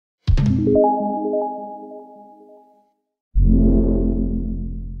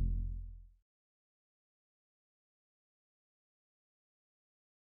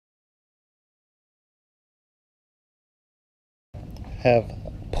Have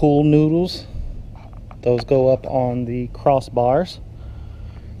pool noodles. Those go up on the crossbars.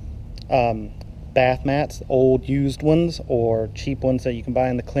 Bath mats, old used ones or cheap ones that you can buy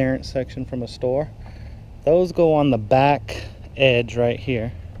in the clearance section from a store. Those go on the back edge right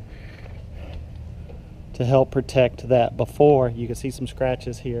here to help protect that. Before, you can see some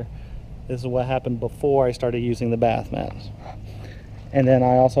scratches here. This is what happened before I started using the bath mats. And then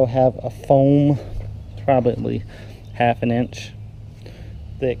I also have a foam, probably ½ an inch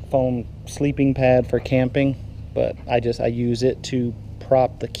thick foam sleeping pad for camping, but I use it to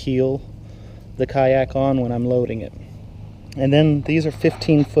prop the keel the kayak on when I'm loading it. And then these are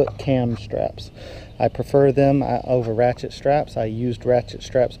 15-foot cam straps. I prefer them over ratchet straps. I used ratchet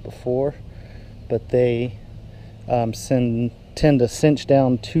straps before, but they tend to cinch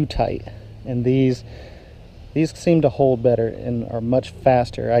down too tight, and these seem to hold better and are much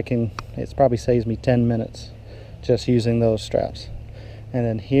faster. It probably saves me 10 minutes just using those straps. And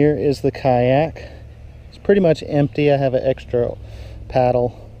then here is the kayak. It's pretty much empty. I have an extra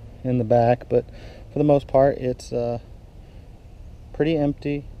paddle in the back, but for the most part it's pretty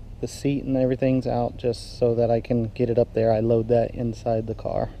empty. The seat and everything's out just so that I can get it up there. I load that inside the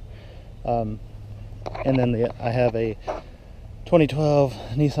car. And then I have a 2012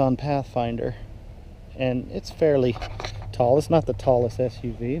 Nissan Pathfinder, and it's fairly tall. It's not the tallest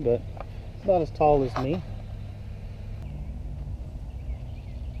SUV, but about as tall as me.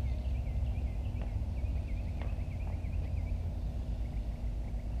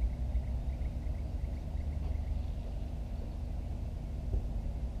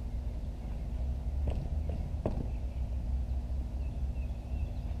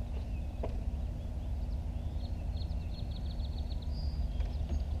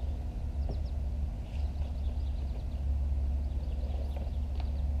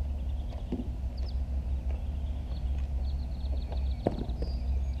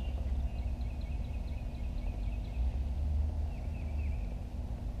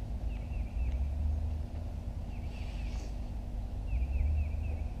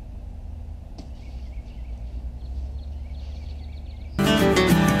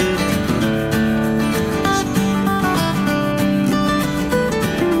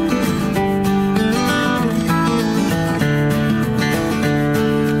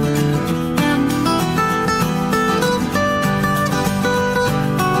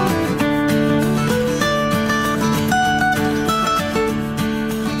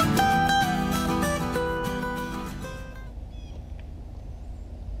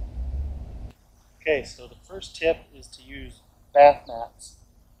 Okay, so the first tip is to use bath mats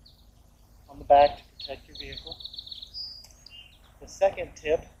on the back to protect your vehicle. The second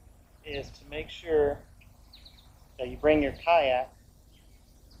tip is to make sure that you bring your kayak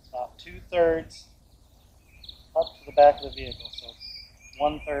about 2/3 up to the back of the vehicle, so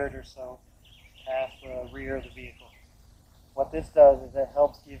 1/3 or so past the rear of the vehicle. What this does is it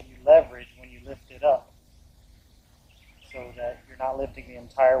helps give you leverage when you lift it up, so that you're not lifting the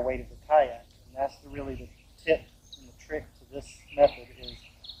entire weight of the kayak. And that's really the tip and the trick to this method is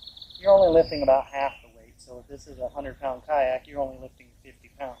you're only lifting about half the weight. So if this is a 100-pound kayak, you're only lifting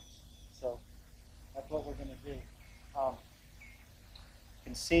 50 pounds. So that's what we're going to do. You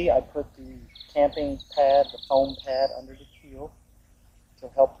can see I put the camping pad, the foam pad, under the keel to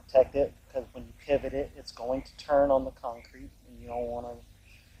help protect it, because when you pivot it, it's going to turn on the concrete, and you don't want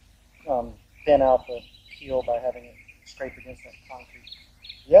to thin out the keel by having it scrape against that concrete.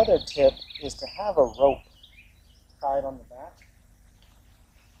 The other tip is to have a rope tied on the back.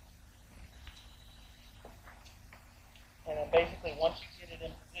 And then basically once you get it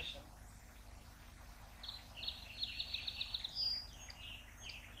in position,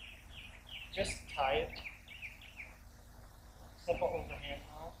 just tie it. Simple overhand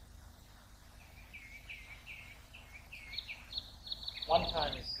tie. One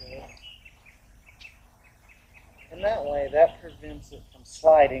time is good. And that way, that prevents it from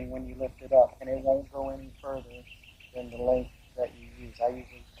sliding when you lift it up, and it won't go any further than the length that you use. I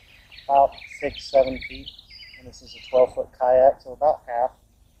usually about 6-7 feet, and this is a 12-foot kayak, so about half.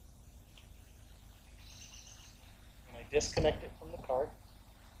 And I disconnect it from the cart.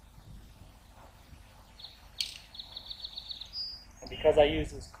 And because I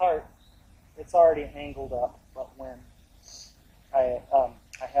use this cart, it's already angled up, but when I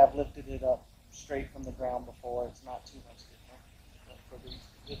have lifted it up straight from the ground before, it's not too much different. But for this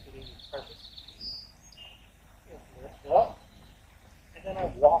purpose, just lift it up, and then I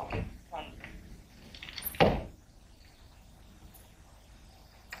walk it under.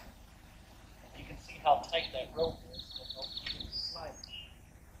 You can see how tight that rope is to help you slide.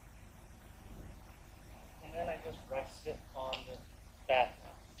 And then I just rest it on the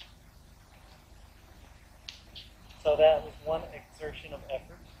that was one exertion of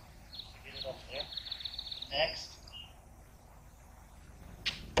effort to get it up there. Next,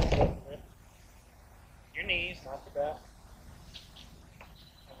 lift your knees, not your back.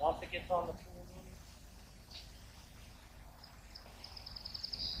 And once it gets on the full knee,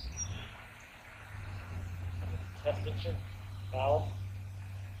 test it for balance.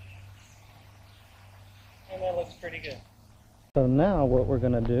 And that looks pretty good. So now what we're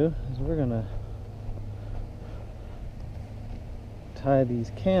going to do is we're going to tie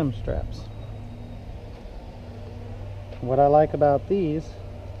these cam straps. What I like about these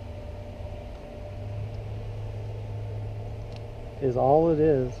is all it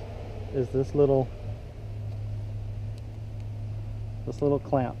is this little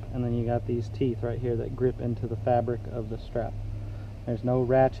clamp, and then you got these teeth right here that grip into the fabric of the strap. There's no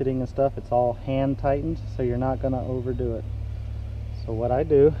ratcheting and stuff. It's all hand tightened, so you're not going to overdo it. So what I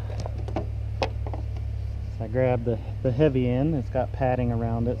do is I grab the heavy end. It's got padding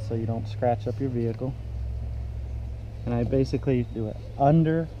around it so you don't scratch up your vehicle. And I basically do it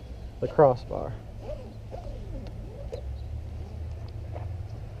under the crossbar.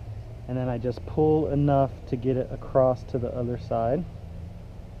 And then I just pull enough to get it across to the other side.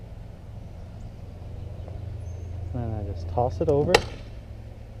 And I just toss it over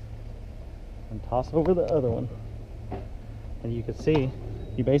and toss over the other one. And you can see,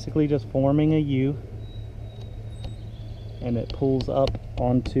 you're basically just forming a U, and it pulls up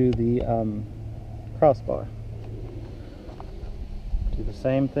onto the crossbar. Do the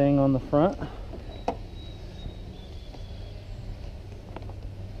same thing on the front.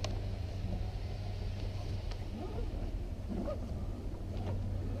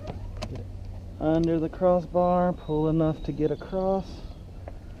 Get it under the crossbar, pull enough to get across.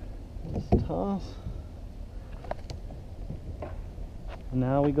 Just toss.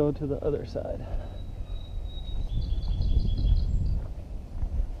 Now we go to the other side.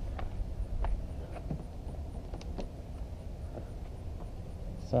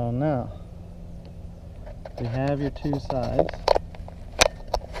 So now we have your two sides,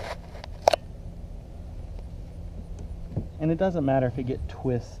 and it doesn't matter if you get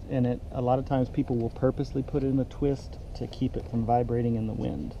twists in it. A lot of times people will purposely put in a twist to keep it from vibrating in the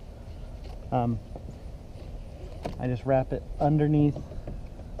wind. I just wrap it underneath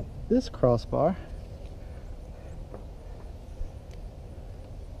this crossbar,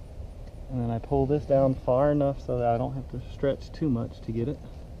 and then I pull this down far enough so that I don't have to stretch too much to get it.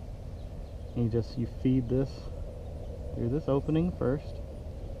 And you feed this through this opening first.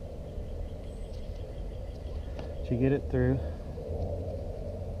 You get it through,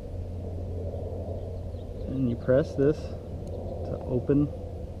 and you press this to open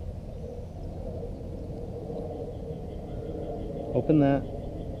that,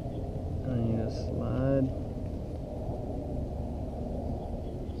 and you just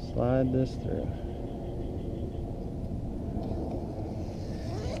slide this through.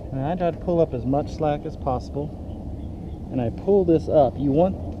 And I try to pull up as much slack as possible, and I pull this up. You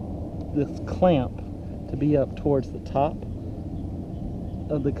want this clamp to be up towards the top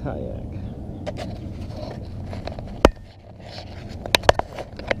of the kayak.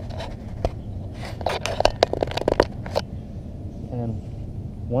 And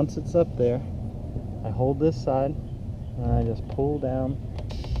once it's up there, I hold this side and I just pull down,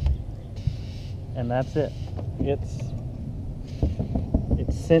 and that's it. It's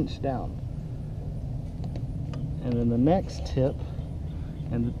cinched down. And then the next tip,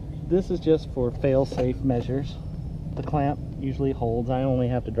 and this is just for fail-safe measures, the clamp usually holds. I only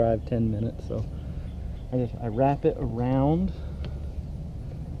have to drive 10 minutes, so I wrap it around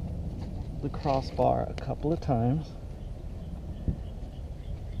the crossbar a couple of times,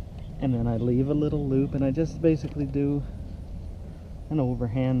 and then I leave a little loop, and I just basically do an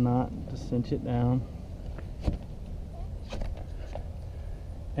overhand knot to cinch it down,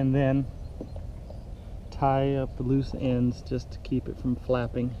 and then tie up the loose ends just to keep it from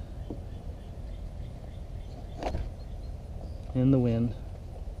flapping in the wind.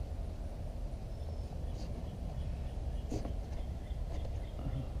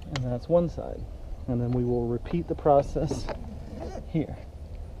 And that's one side. And then we will repeat the process here.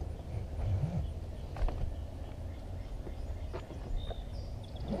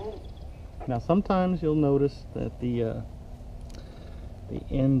 Now sometimes you'll notice that the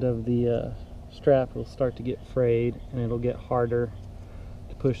end of the strap will start to get frayed, and it'll get harder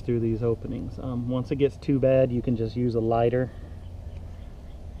to push through these openings. Once it gets too bad, you can just use a lighter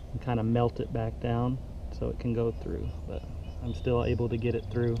and kind of melt it back down so it can go through, but I'm still able to get it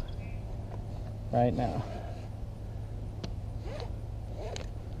through right now.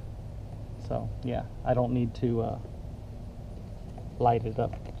 So yeah, I don't need to light it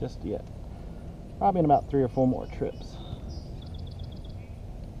up just yet. Probably in about 3 or 4 more trips.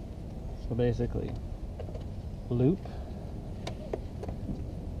 So basically, loop,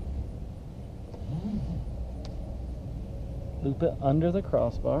 loop it under the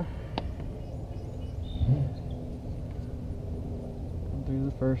crossbar, come through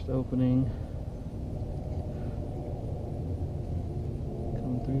the first opening,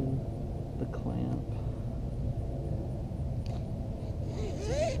 come through the clamp,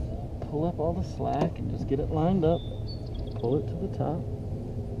 pull up all the slack and just get it lined up, pull it to the top,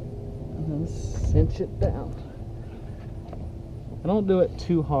 and then cinch it down. I don't do it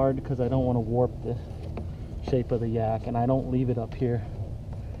too hard because I don't want to warp the shape of the yak, and I don't leave it up here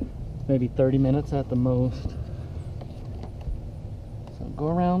maybe 30 minutes at the most. So go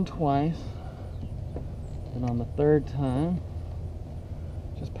around twice, and on the third time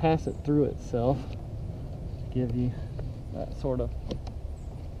just pass it through itself to give you that sort of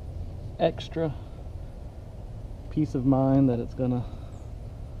extra peace of mind that it's gonna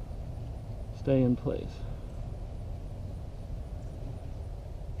stay in place.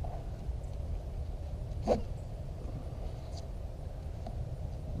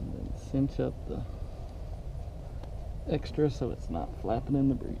 Cinch up the extra so it's not flapping in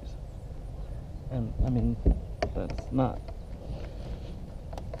the breeze. And I mean, that's not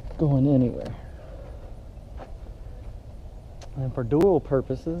going anywhere. And for dual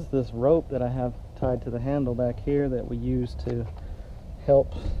purposes, this rope that I have tied to the handle back here that we use to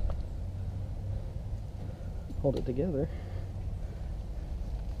help hold it together,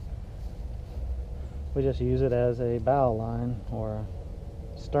 we just use it as a bow line or a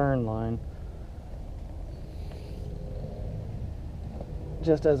stern line,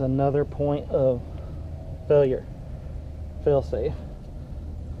 just as another point of fail safe.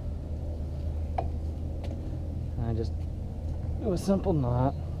 And I just do a simple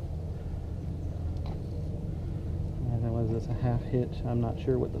knot, and then was this a half hitch? I'm not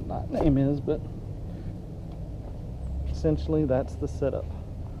sure what the knot name is, but essentially that's the setup,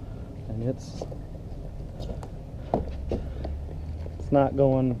 and it's not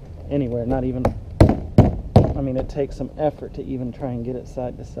going anywhere, not even, I mean, it takes some effort to even try and get it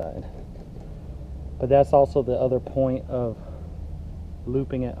side to side. But that's also the other point of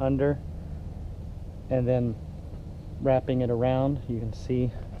looping it under and then wrapping it around. You can see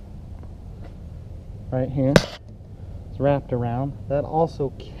right here, it's wrapped around. That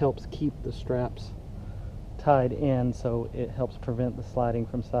also helps keep the straps tied in, so it helps prevent the sliding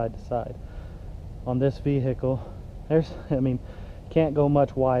from side to side. On this vehicle, I mean, can't go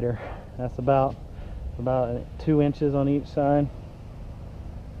much wider. That's about 2 inches on each side,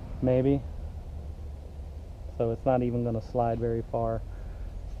 maybe. So it's not even going to slide very far,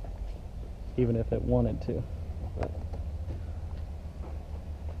 even if it wanted to.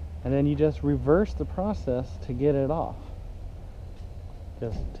 And then you just reverse the process to get it off.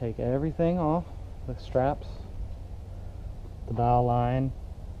 Just take everything off, the straps, the bow line,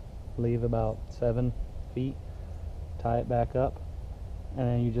 leave about 7 feet, tie it back up, and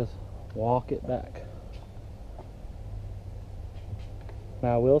then you just walk it back.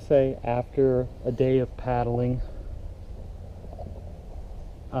 Now I will say, after a day of paddling,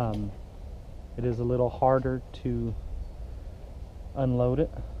 it is a little harder to unload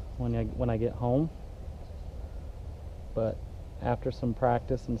it when I get home, but after some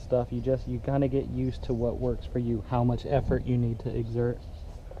practice and stuff, you kind of get used to what works for you, how much effort you need to exert,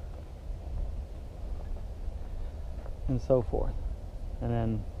 and so forth. And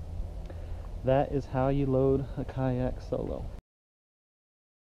then that is how you load a kayak solo.